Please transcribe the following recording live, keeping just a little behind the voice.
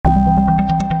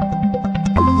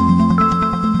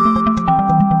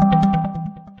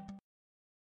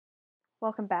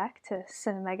Welcome back to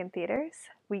Cinemegan Theaters,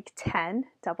 week 10,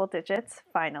 double digits,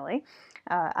 finally.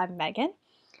 I'm Megan.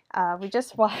 We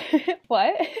just watched.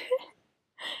 What?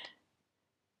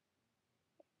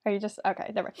 Are you just.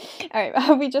 Okay, never mind.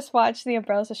 Alright, we just watched The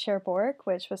Umbrellas of Cherbourg,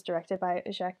 which was directed by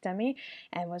Jacques Demy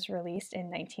and was released in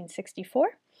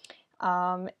 1964.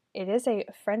 It is a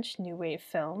French New Wave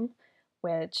film,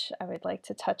 which I would like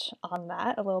to touch on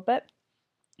that a little bit.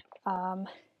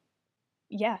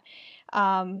 Yeah.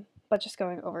 But just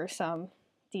going over some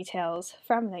details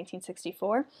from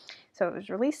 1964. So it was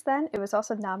released then. It was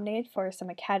also nominated for some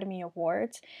Academy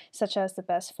Awards, such as the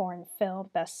Best Foreign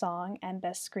Film, Best Song, and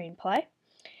Best Screenplay.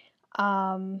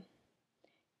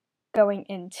 Going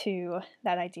into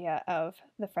that idea of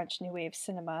the French New Wave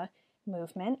cinema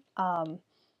movement,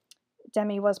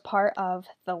 Demy was part of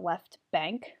the Left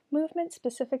Bank movement,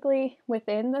 specifically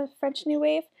within the French New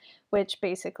Wave, which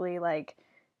basically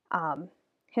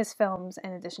his films,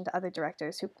 in addition to other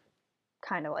directors who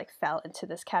kind of fell into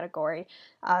this category,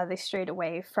 they strayed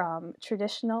away from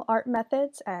traditional art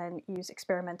methods and used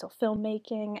experimental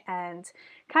filmmaking and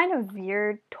kind of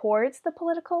veered towards the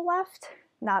political left.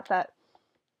 Not that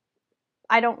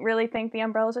I don't really think The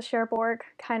Umbrellas of Cherbourg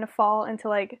kind of fall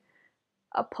into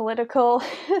a political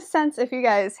sense. If you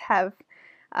guys have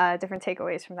different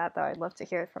takeaways from that, though, I'd love to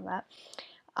hear from that.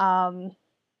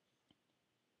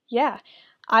 Yeah.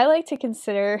 I like to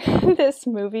consider this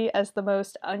movie as the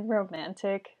most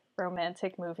unromantic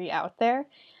romantic movie out there.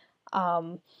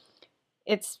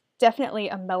 It's definitely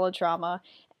a melodrama,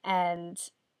 and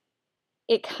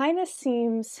it kind of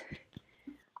seems.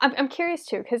 I'm curious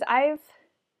too, because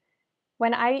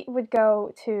when I would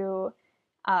go to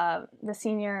the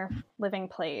senior living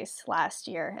place last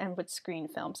year and would screen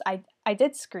films, I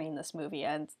did screen this movie,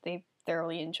 and they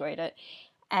thoroughly enjoyed it.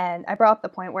 And I brought up the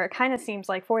point where it kind of seems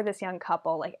like for this young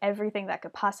couple, everything that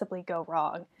could possibly go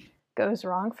wrong goes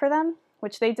wrong for them,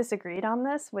 which they disagreed on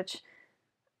this, which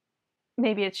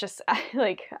maybe it's just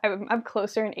I'm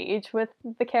closer in age with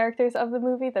the characters of the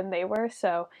movie than they were.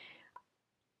 So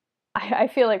I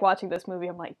feel like watching this movie,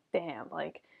 I'm like, damn,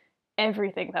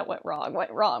 everything that went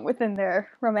wrong within their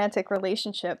romantic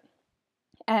relationship.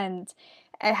 And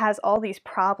it has all these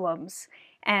problems.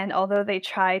 And although they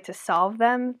try to solve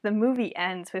them, the movie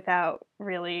ends without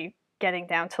really getting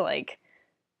down to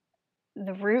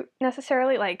the root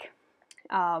necessarily.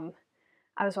 I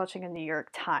was watching a New York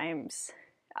Times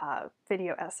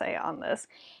video essay on this,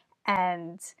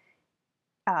 and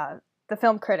the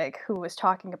film critic who was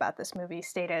talking about this movie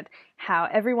stated how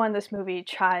everyone in this movie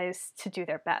tries to do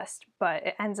their best, but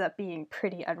it ends up being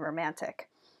pretty unromantic.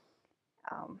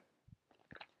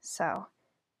 So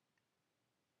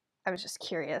I was just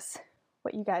curious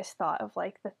what you guys thought of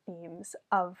the themes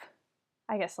of,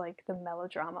 I guess, the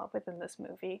melodrama within this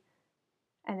movie,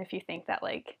 and if you think that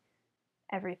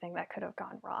everything that could have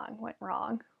gone wrong went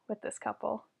wrong with this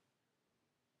couple.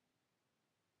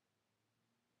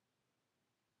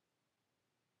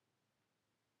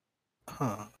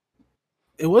 Huh.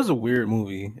 It was a weird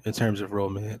movie in terms of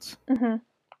romance. Mm-hmm.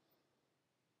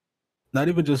 Not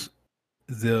even just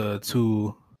the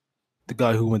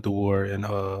guy who went to war and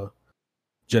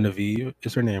Genevieve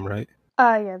is her name, right?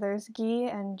 Yeah, there's Guy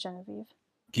and Genevieve.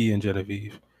 Guy and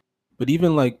Genevieve. But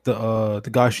even the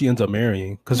guy she ends up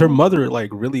marrying, because her mother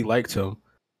really liked him,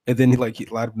 and then he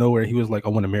out of nowhere he was like, "I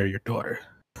want to marry your daughter."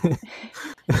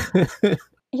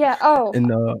 Yeah. Oh. And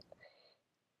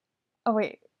Oh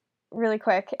wait, really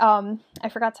quick. I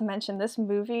forgot to mention this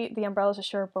movie, The Umbrellas of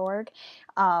Cherbourg,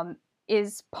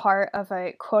 is part of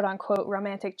a quote unquote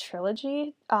romantic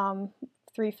trilogy.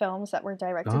 3 films that were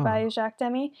directed by Jacques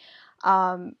Demy.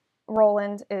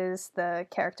 Roland is the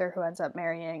character who ends up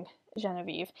marrying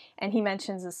Genevieve, and he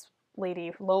mentions this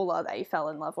lady Lola that he fell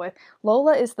in love with.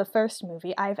 Lola is the first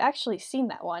movie. I've actually seen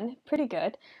that one. Pretty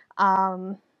good.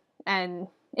 And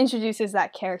introduces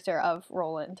that character of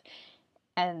Roland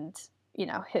and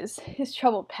his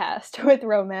troubled past with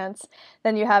romance.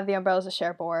 Then you have The Umbrellas of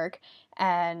Cherbourg,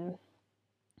 and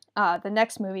the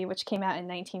next movie, which came out in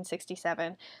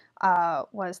 1967,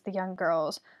 was The Young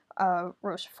Girls of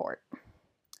Rochefort.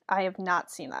 I have not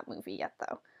seen that movie yet,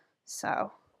 though,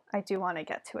 so I do want to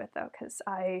get to it, though, because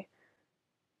I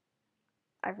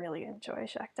really enjoy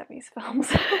Jacques Demy's films,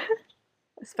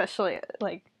 especially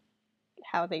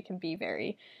how they can be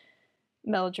very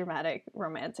melodramatic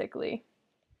romantically.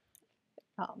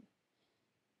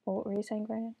 What were you saying,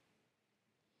 Brandon?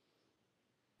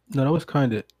 No, that was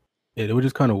kind of it. It was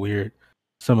just kind of weird,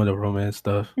 some of the romance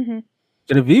stuff. Mm-hmm.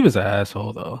 Genevieve is an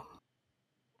asshole, though.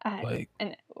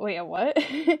 And wait, what?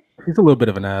 He's a little bit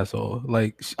of an asshole.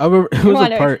 I remember it was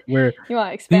a part where you want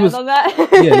to expand on that?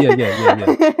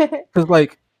 Yeah. Because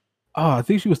Oh, I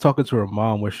think she was talking to her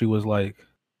mom where she was like,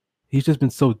 "He's just been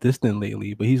so distant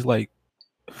lately, but he's like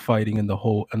fighting in the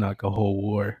whole in like a whole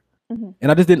war." Mhm.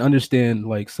 And I just didn't understand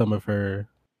like some of her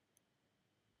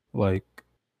like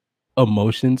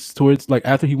emotions towards like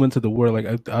after he went to the war. Like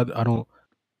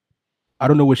I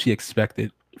don't know what she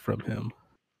expected from him.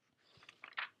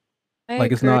 I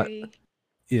Like it's not. agree.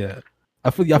 Yeah,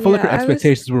 I feel like Yeah, her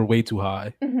expectations were way too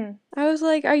high. Mhm. I was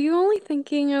like, are you only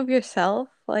thinking of yourself?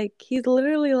 Like, he's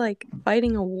literally like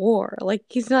fighting a war. Like,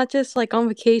 he's not just like on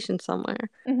vacation somewhere.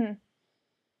 Mhm.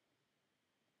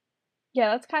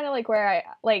 Yeah, that's kind of like where I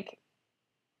like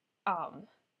um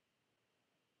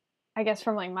I guess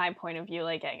from like my point of view,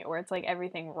 like getting it where it's like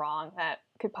everything wrong that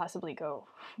could possibly go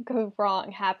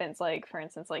wrong happens. Like for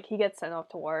instance, like he gets sent off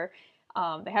to war,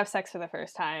 they have sex for the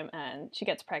first time, and she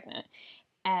gets pregnant,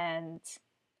 and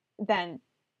then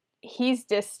he's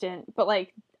distant, but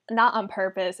like not on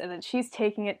purpose, and then she's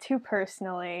taking it too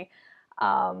personally,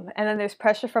 and then there's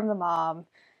pressure from the mom,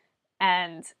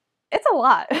 and it's a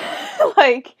lot,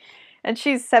 like, and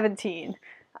she's 17,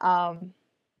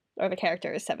 or the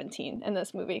character is 17 in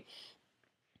this movie.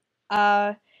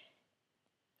 Uh,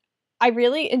 I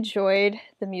really enjoyed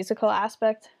the musical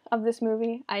aspect of this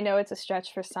movie. I know it's a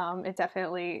stretch for some. It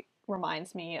definitely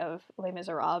reminds me of Les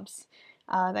Miserables,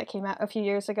 that came out a few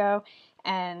years ago,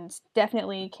 and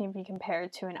definitely can be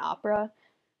compared to an opera.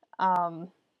 Um,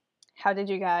 how did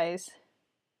you guys,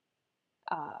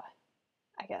 uh,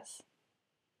 I guess,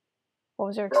 what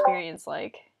was your experience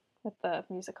like with the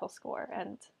musical score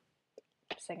and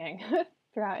singing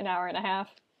throughout an hour and a half?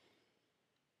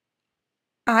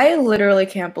 I literally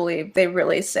can't believe they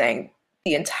really sang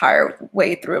the entire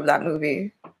way through of that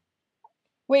movie.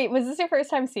 Wait, was this your first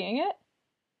time seeing it?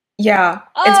 Yeah,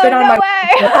 Oh, it's been on no my way!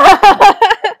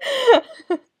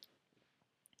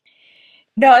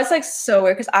 No, it's like so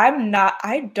weird because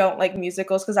I don't like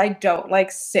musicals because I don't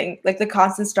like sing like the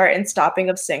constant start and stopping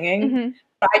of singing. Mhm.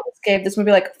 But I just gave this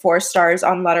movie like 4 stars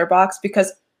on Letterboxd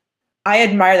because I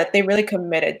admire that they really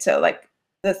committed to like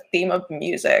the theme of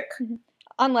music.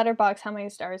 On Letterboxd, how many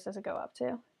stars does it go up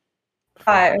to?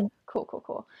 5.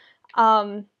 Cool.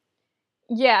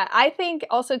 Yeah, I think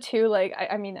also too, like,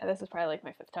 I mean, this is probably like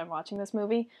my fifth time watching this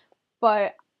movie,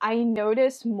 but I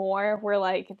notice more where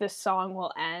like the song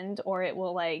will end or it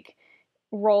will like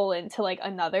roll into like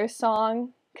another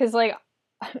song. Cause like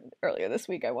earlier this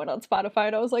week I went on Spotify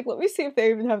and I was like, let me see if they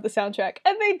even have the soundtrack.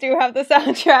 And they do have the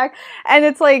soundtrack. And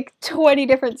it's like 20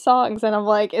 different songs. And I'm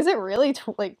like, is it really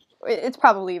like, it's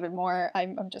probably even more.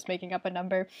 I'm just making up a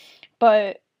number.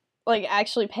 But like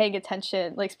actually paying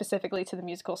attention like specifically to the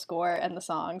musical score and the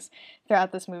songs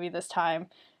throughout this movie this time,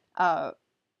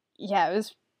 yeah, it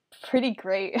was pretty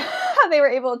great how they were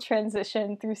able to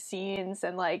transition through scenes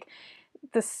and like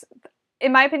this,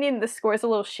 in my opinion, the score is a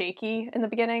little shaky in the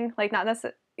beginning, like not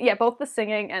necessarily, yeah, both the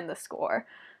singing and the score,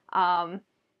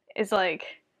 is like,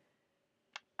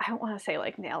 I don't want to say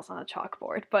like nails on a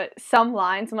chalkboard, but some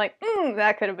lines I'm like,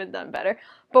 that could have been done better.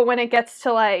 But when it gets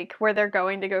to like where they're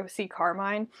going to go see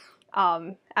Carmine,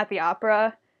 at the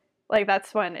opera, like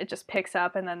that's when it just picks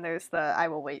up, and then there's the "I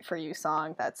Will Wait for You"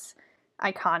 song that's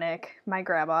iconic. My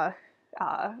grandma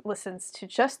listens to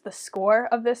just the score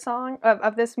of this song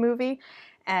of this movie,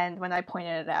 and when I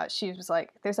pointed it out, she was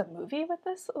like, "There's a movie with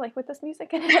this, like with this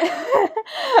music in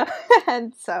it,"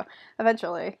 and so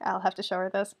eventually I'll have to show her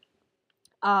this.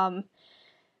 Um,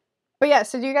 but yeah,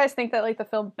 so do you guys think that like the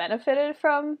film benefited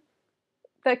from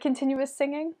the continuous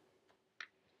singing?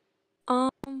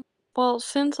 Well,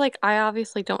 since like I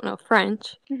obviously don't know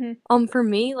French, for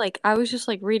me, like I was just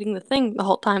like reading the thing the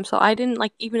whole time, so I didn't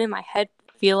like even in my head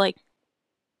feel like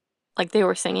they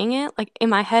were singing it. Like in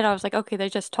my head, I was like, okay, they're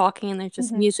just talking and there's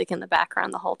just music in the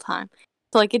background the whole time.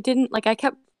 So like it didn't like I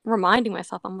kept reminding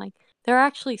myself, I'm like, they're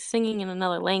actually singing in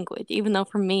another language, even though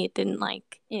for me it didn't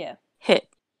like hit.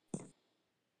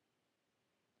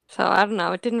 So I don't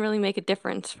know, it didn't really make a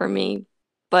difference for me.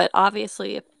 But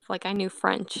obviously if like I knew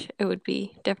French, it would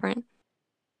be different.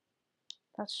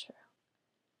 That's true.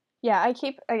 Yeah, I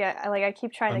keep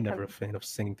trying I'm to never a fan of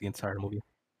singing the entire movie.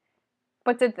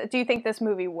 But do you think this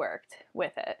movie worked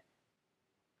with it?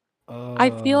 I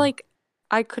feel like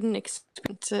I couldn't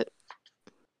experience it,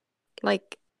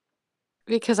 like,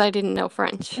 because I didn't know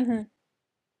French.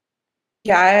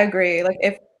 Yeah, I agree. Like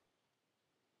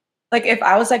if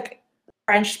I was like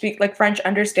French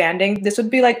understanding, this would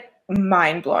be like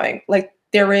mind blowing. Like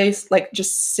there is like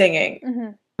just singing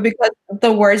because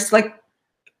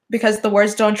the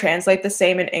words don't translate the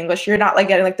same in English. You're not like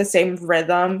getting like the same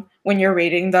rhythm when you're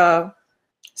reading the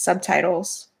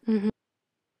subtitles.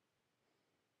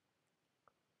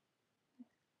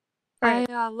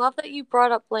 I love that you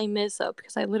brought up Les Mis though,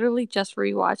 because I literally just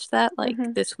rewatched that like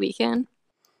this weekend,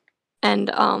 and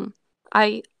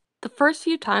the first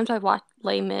few times I watched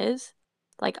Les Mis,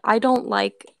 like I don't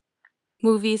like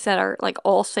movies that are like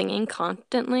all singing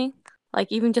constantly,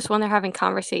 like even just when they're having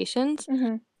conversations.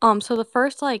 So the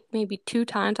first like maybe 2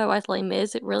 times I watched Les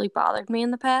Mis, it really bothered me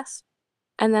in the past,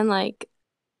 and then like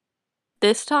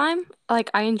this time, like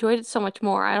I enjoyed it so much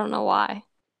more. I don't know why,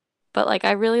 but like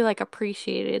I really like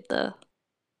appreciated the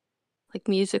like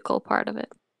musical part of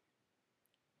it.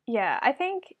 Yeah, I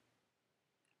think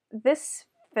this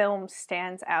film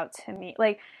stands out to me.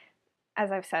 Like,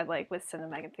 as I've said, like with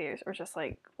cinema theaters or just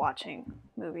like watching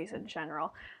movies in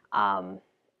general,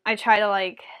 I try to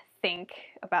like think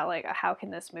about like how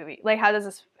can this movie, like how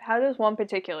does one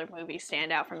particular movie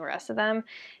stand out from the rest of them,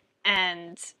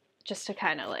 and just to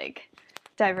kind of like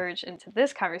diverge into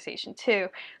this conversation too,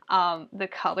 the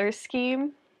color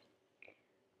scheme.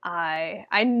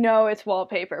 I know it's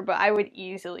wallpaper, but I would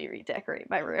easily redecorate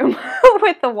my room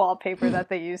with the wallpaper that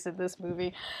they used in this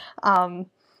movie. And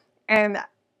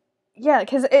yeah,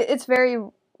 because it's very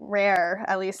rare,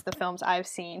 at least the films I've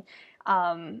seen.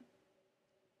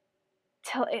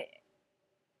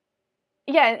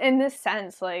 Yeah, in this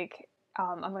sense, like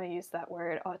I'm going to use that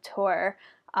word auteur,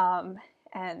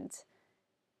 and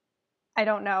I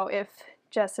don't know if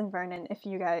Jess and Vernon, if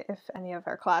any of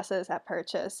our classes at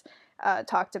Purchase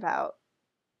talked about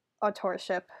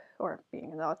authorship or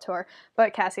being an auteur,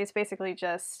 but Cassie, it's basically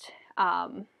just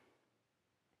I'm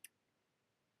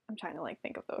trying to like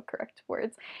think of the correct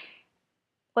words,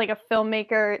 like a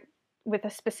filmmaker with a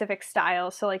specific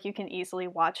style, so like you can easily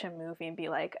watch a movie and be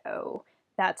like, oh,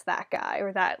 that's that guy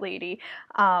or that lady.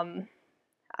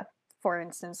 For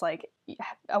instance, like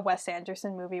a Wes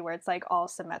Anderson movie where it's like all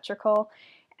symmetrical,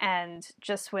 and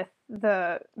just with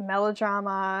the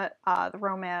melodrama, the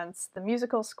romance, the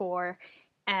musical score,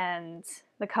 and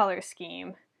the color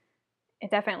scheme, it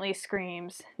definitely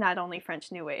screams not only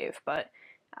French New Wave, but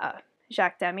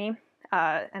Jacques Demy.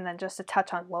 And then just to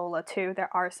touch on Lola too, there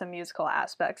are some musical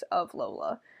aspects of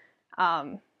Lola.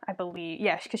 I believe,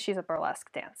 yeah, because she's a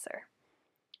burlesque dancer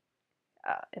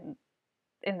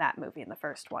in that movie, in the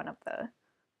first one of the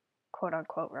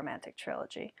quote-unquote romantic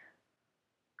trilogy.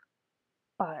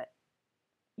 But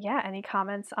yeah, any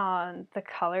comments on the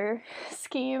color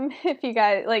scheme? If you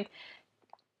guys like,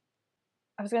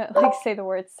 I was gonna like say the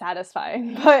word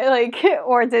satisfying, but like,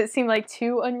 or did it seem like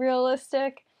too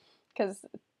unrealistic? Because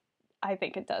I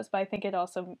think it does, but I think it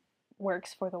also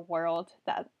works for the world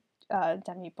that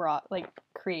Demi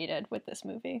created with this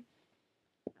movie.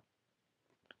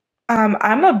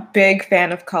 I'm a big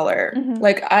fan of color.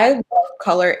 Like, I love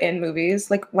color in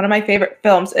movies. Like, one of my favorite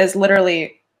films is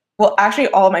literally, well, actually,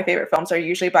 all of my favorite films are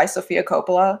usually by Sofia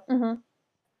Coppola.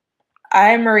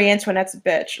 I'm Marie Antoinette's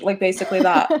bitch, like basically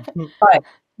that. But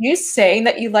you saying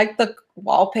that you like the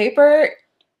wallpaper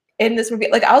in this movie,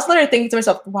 like I was literally thinking to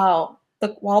myself, wow,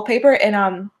 the wallpaper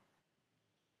in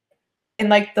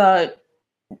like the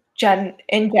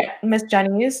Miss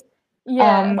Jenny's,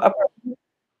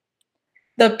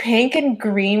 the pink and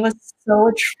green was so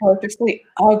atrociously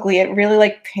ugly. It really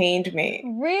like pained me.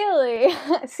 Really?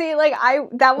 See, like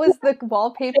that was the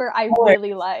wallpaper I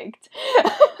really liked.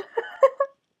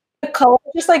 The colors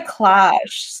just like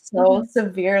clashed so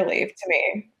severely to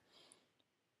me.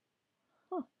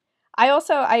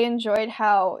 I enjoyed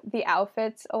how the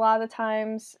outfits a lot of the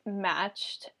times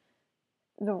matched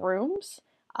the rooms.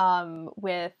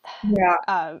 With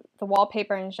the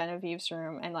wallpaper in Genevieve's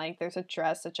room, and like there's a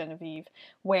dress that Genevieve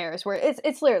wears where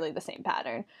it's literally the same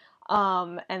pattern.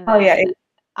 And then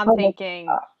I'm thinking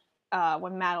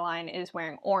when Madeline is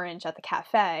wearing orange at the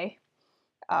cafe,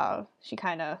 she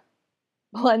kind of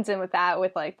blends in with that,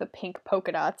 with like the pink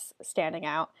polka dots standing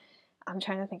out. I'm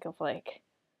trying to think of like.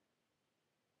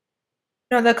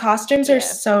 No, the costumes are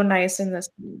so nice in this.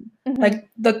 Like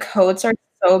the coats are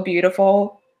so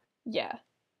beautiful. Yeah.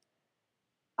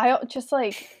 I just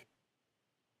like,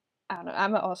 I don't know,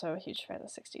 I'm also a huge fan of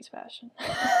 60s fashion.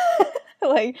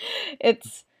 Like,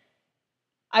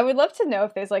 I would love to know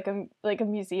if there's like a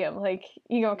museum, like,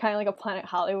 you know, kind of like a Planet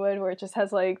Hollywood, where it just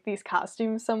has like these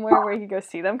costumes somewhere where you can go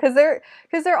see them, because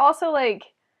they're also like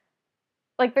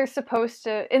they're supposed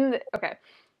to okay,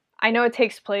 I know it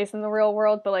takes place in the real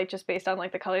world, but like just based on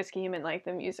like the color scheme and like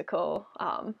the musical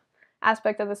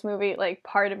aspect of this movie, like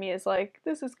part of me is like,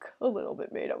 this is a little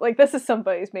bit made up. Like, this is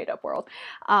somebody's made up world.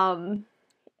 And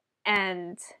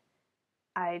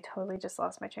I totally just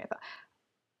lost my train of thought.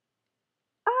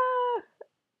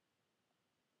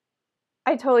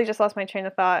 I totally just lost my train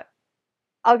of thought.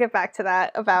 I'll get back to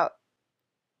that about,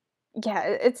 yeah,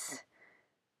 it's,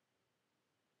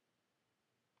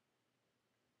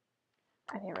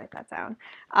 I need to write that down.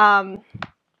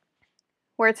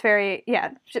 Where it's very,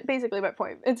 basically my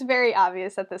point. It's very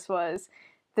obvious that this was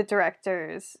the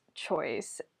director's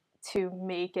choice to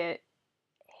make it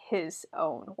his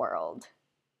own world,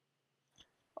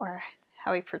 or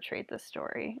how he portrayed the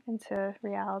story into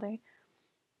reality.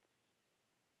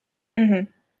 Mm-hmm.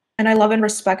 And I love and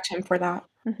respect him for that.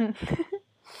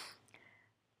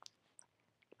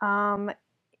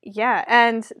 Yeah,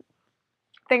 and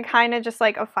then kind of just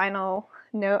like a final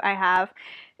note I have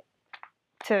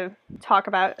to talk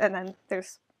about, and then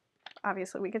there's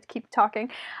obviously we could keep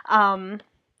talking.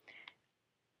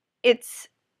 It's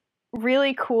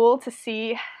really cool to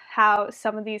see how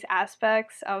some of these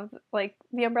aspects of like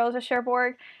the Umbrellas of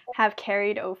Cherbourg have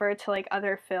carried over to like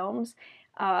other films.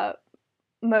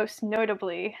 Most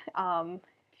notably,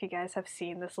 if you guys have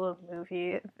seen this little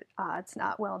movie, it's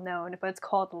not well known, but it's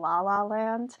called La La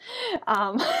Land.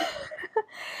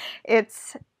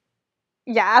 It's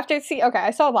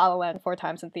I saw La La Land 4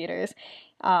 times in theaters,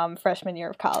 freshman year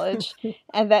of college,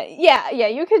 and that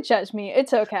you could judge me,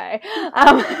 it's okay.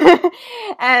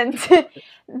 And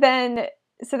then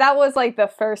so that was like the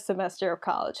first semester of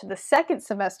college. The second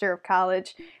semester of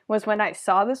college was when I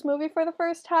saw this movie for the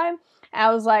first time. And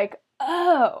I was like,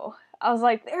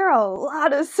 there are a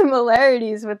lot of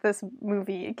similarities with this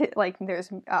movie. Like there's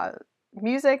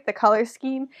music, the color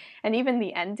scheme, and even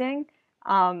the ending.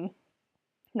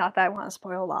 Not that I want to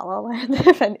spoil La La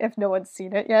Land if no one's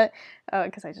seen it yet,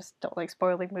 because I just don't like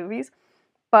spoiling movies.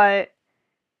 But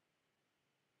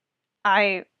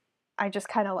I just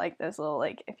kind of like those little,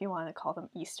 like, if you want to call them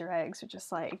Easter eggs, or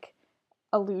just like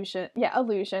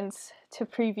allusions to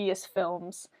previous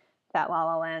films that La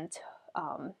La Land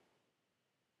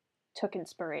took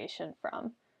inspiration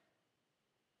from,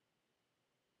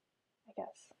 I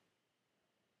guess.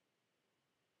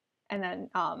 And then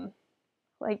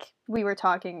like we were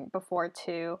talking before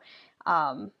too,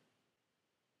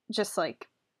 just like,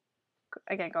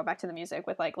 again, go back to the music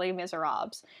with like Les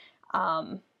Miserables.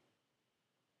 I'm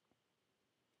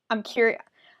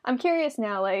curious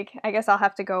now, like, I guess I'll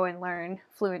have to go and learn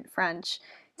fluent French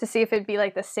to see if it'd be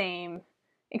like the same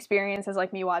experience as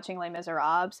like me watching Les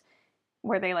Miserables,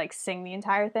 where they like sing the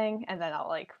entire thing, and then I'll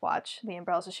like watch The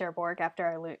Umbrellas of Cherbourg after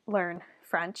I learn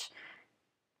French,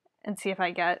 and see if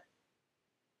it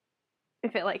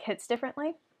like hits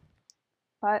differently.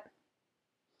 But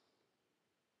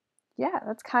yeah,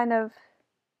 that's kind of.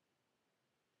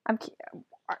 Can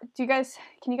you guys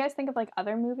think of like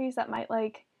other movies that might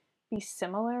like be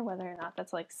similar, whether or not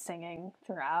that's like singing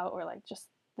throughout, or like just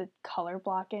the color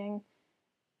blocking,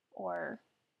 or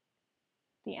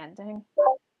the ending,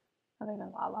 other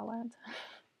than La La Land?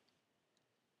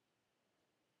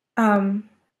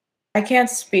 I can't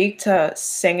speak to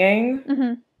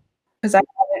singing because I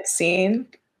haven't seen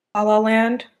La La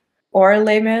Land or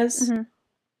Les Mis.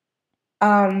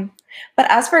 But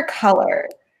as for color,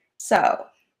 so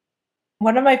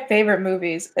one of my favorite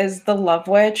movies is The Love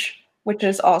Witch, which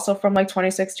is also from like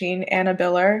 2016, Anna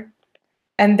Biller.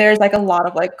 And there's like a lot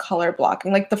of like color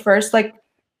blocking. Like the first, like,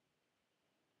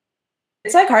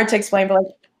 it's like hard to explain, but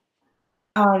like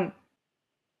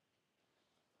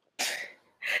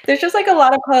there's just like a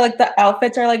lot of color. Like the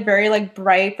outfits are like very like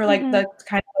bright for like the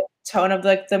kind of like, tone of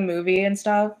like the movie and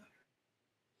stuff.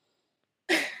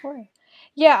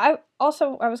 Yeah, I was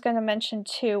going to mention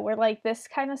too, where like this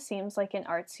kind of seems like an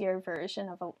artsier version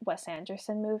of a Wes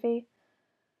Anderson movie.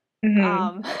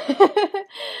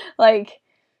 Like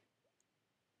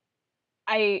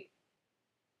I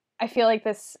feel like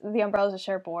The Umbrellas of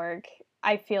Cherbourg,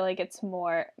 I feel like it's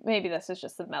more, maybe this is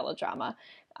just the melodrama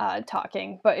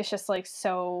talking, but it's just like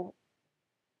so.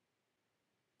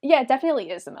 Yeah, it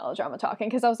definitely is the melodrama talking,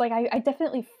 because I was like, I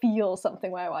definitely feel something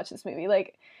when I watch this movie.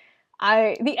 Like,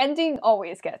 the ending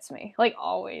always gets me. Like,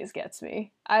 always gets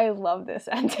me. I love this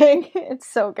ending. It's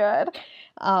so good.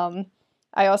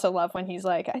 I also love when he's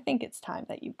like, I think it's time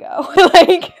that you go.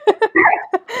 Like,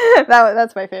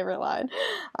 that's my favorite line.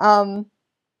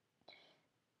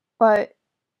 But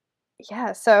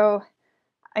yeah, so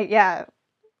I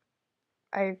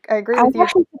agree with you. I was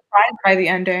actually surprised by the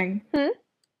ending.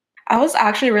 I was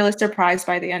actually really surprised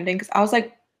by the ending, because I was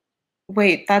like,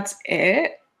 wait, that's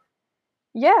it?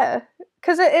 Yeah,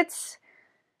 because it's.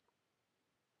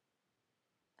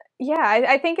 Yeah,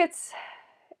 I think it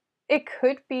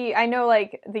could be. I know,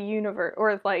 like, the universe,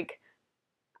 or like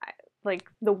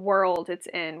the world it's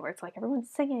in, where it's like everyone's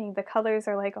singing, the colors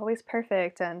are like always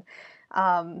perfect, and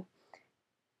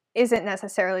isn't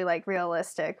necessarily like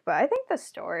realistic, but I think the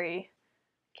story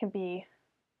can be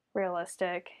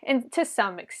realistic, and to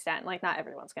some extent. Like, not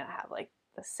everyone's gonna have like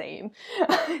the same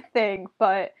thing,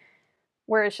 but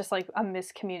where it's just like a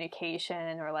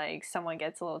miscommunication, or like someone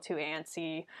gets a little too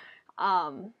antsy,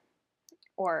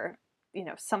 or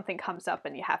something comes up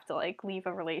and you have to like leave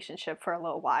a relationship for a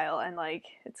little while, and like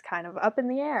it's kind of up in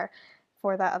the air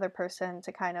for that other person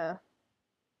to kind of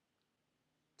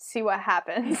see what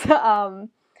happens.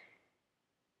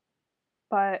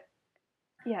 But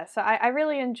yeah, so I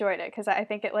really enjoyed it because I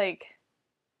think it like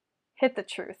hit the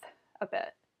truth a bit,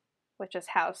 which is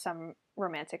how some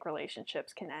romantic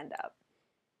relationships can end up.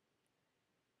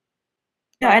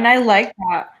 Yeah, and I like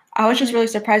that. I was just really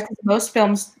surprised because most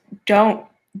films don't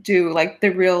do like the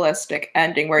realistic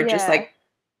ending where it just like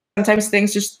sometimes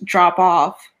things just drop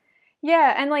off.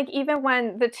 Yeah, and like even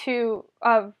when the two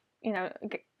of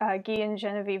Guy and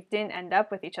Genevieve didn't end up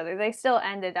with each other, they still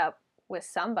ended up with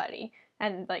somebody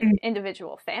and like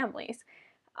individual families.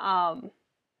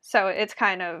 So it's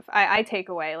kind of I take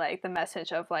away like the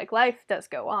message of like life does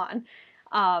go on.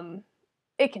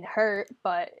 It can hurt,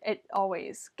 but it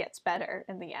always gets better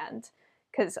in the end,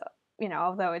 because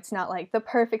although it's not like the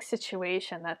perfect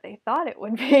situation that they thought it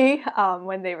would be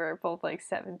when they were both like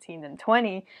 17 and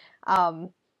 20,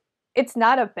 it's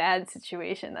not a bad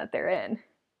situation that they're in.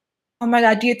 Oh my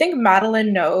god, do you think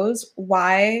Madeline knows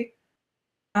why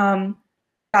Guy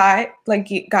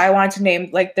wanted to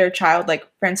name like their child like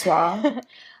Francois?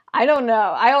 I don't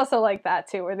know. I also like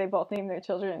that too, where they both name their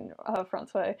children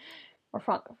Francois or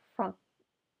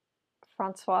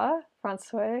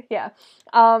Francois, yeah.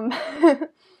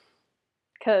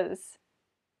 Because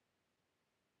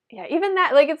yeah, even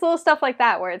that, like, it's little stuff like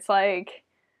that where it's like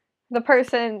the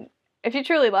person, if you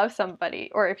truly love somebody,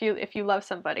 or if you love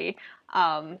somebody,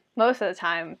 most of the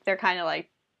time they're kind of like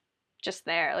just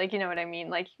there, like, you know what I mean?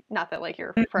 Like, not that like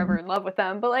you're forever in love with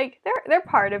them, but like they're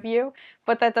part of you,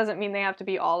 but that doesn't mean they have to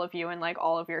be all of you and like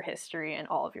all of your history and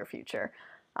all of your future.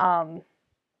 And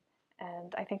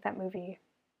I think that movie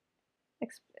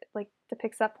like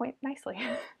depicts that point nicely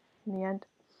in the end.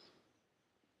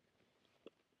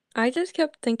 I just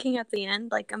kept thinking at the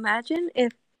end, like, imagine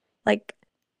if, like,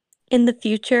 in the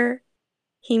future,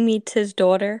 he meets his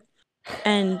daughter,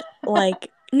 and, like,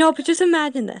 no, but just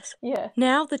imagine this. Yeah.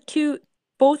 Now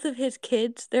both of his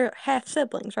kids, they're half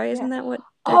siblings, right? Isn't that what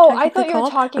they're Oh, I thought technically you were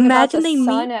called? talking Imagine about the they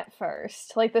son meet. at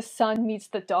first. Like the son meets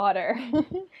the daughter.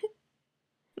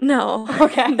 No.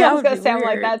 Okay, I That was would gonna be say, I'm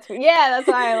like, weird. that's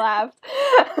why I laughed.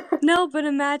 No, but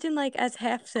imagine, like, as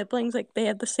half siblings, like, they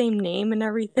have the same name and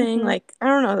everything. Mhm. Like, I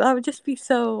don't know, that would just be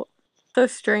so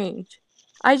strange.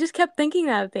 I just kept thinking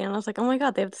that at the end. I was like, oh my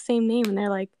god, they have the same name and they're,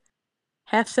 like,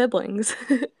 half siblings.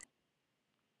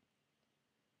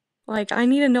 Like, I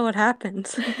need to know what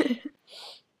happens.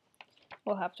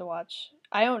 We'll have to watch.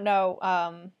 I don't know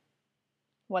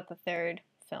what the third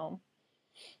film.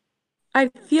 I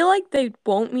feel like they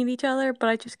won't meet each other, but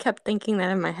I just kept thinking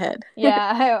that in my head.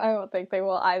 Yeah, I don't think they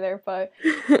will either, but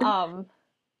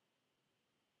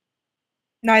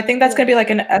No, I think that's gonna be like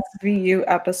an SVU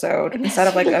episode instead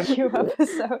of like a SVU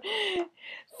episode.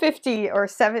 50 or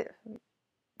 7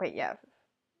 wait, yeah.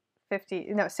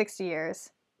 60 years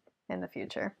in the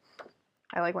future.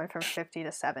 I like went from 50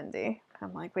 to 70.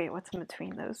 I'm like, wait, what's in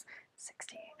between those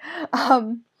 60?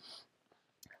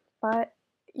 But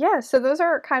yeah, so those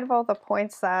are kind of all the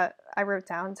points that I wrote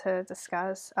down to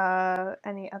discuss.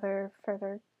 Any other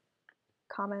further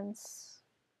comments,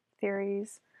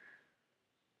 theories?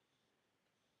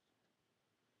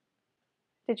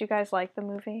 Did you guys like the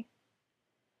movie?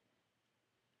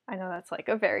 I know that's like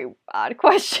a very odd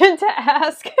question to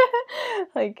ask.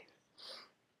 Like,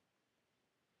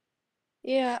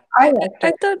 yeah, I liked it.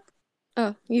 I thought.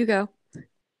 Oh, you go.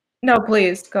 No,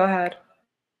 please go ahead.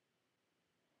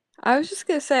 I was just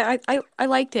gonna say I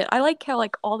liked it. I like how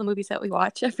like all the movies that we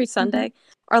watch every Sunday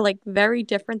are like very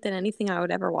different than anything I would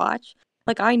ever watch.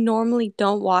 Like I normally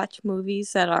don't watch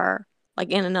movies that are like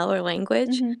in another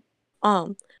language.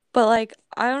 But like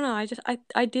I don't know,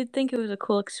 I did think it was a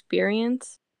cool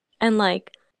experience, and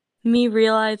like me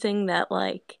realizing that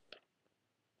like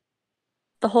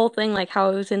the whole thing, like how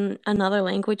it was in another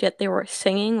language yet they were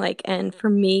singing, like, and for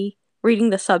me reading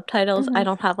the subtitles, I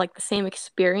don't have like the same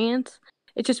experience.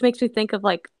 It just makes me think of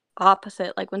like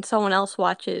opposite, like when someone else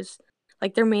watches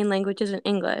like their main language isn't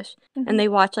English and they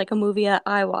watch like a movie that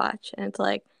I watch, and it's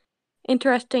like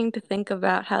interesting to think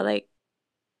about how like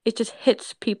it just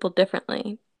hits people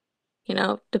differently, you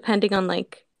know, depending on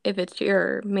like if it's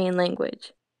your main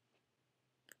language.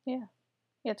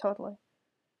 Yeah, totally.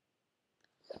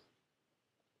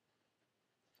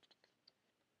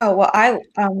 Oh well,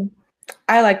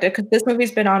 I liked it because this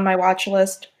movie's been on my watch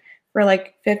list for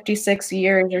like 56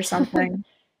 years or something.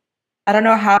 I don't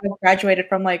know how I graduated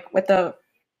from like a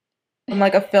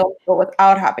film but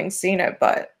without having seen it,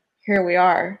 but here we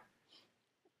are.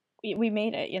 We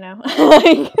made it, you know.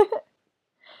 Like,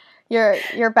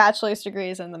 your bachelor's degree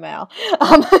is in the mail.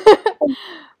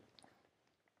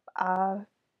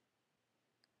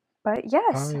 But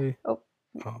yes. You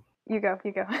go.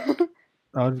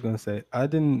 I was gonna say I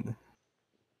didn't.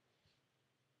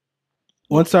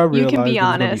 Once I realized you can be it was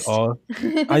honest. gonna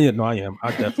be all, I am.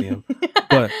 I definitely am.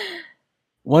 But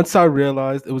once I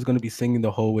realized it was gonna be singing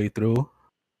the whole way through,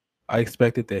 I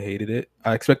expected to hate it.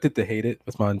 I expected to hate it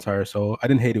with my entire soul. I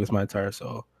didn't hate it with my entire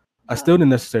soul. I still didn't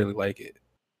necessarily like it,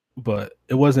 but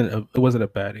it wasn't a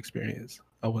bad experience.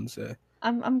 I wouldn't say.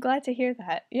 I'm glad to hear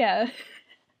that. Yeah,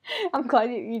 I'm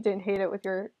glad you didn't hate it with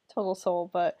your total soul,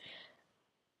 but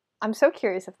I'm so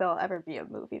curious if there'll ever be a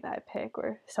movie that I pick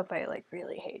where somebody like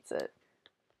really hates it.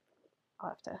 I'll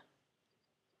have to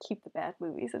keep the bad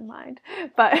movies in mind.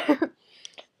 But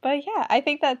yeah, I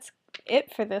think that's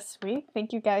it for this week.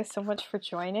 Thank you guys so much for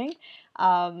joining.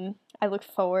 I look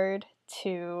forward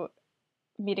to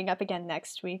meeting up again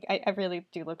next week. I really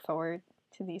do look forward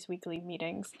to these weekly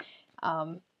meetings.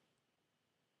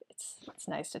 It's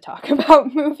nice to talk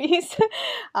about movies.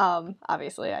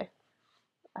 Obviously, I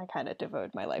kind of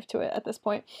devote my life to it at this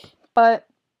point. But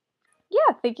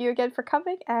yeah, thank you again for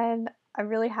coming, and I'm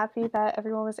really happy that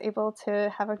everyone was able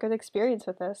to have a good experience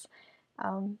with this.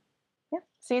 Yeah,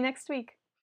 see you next week.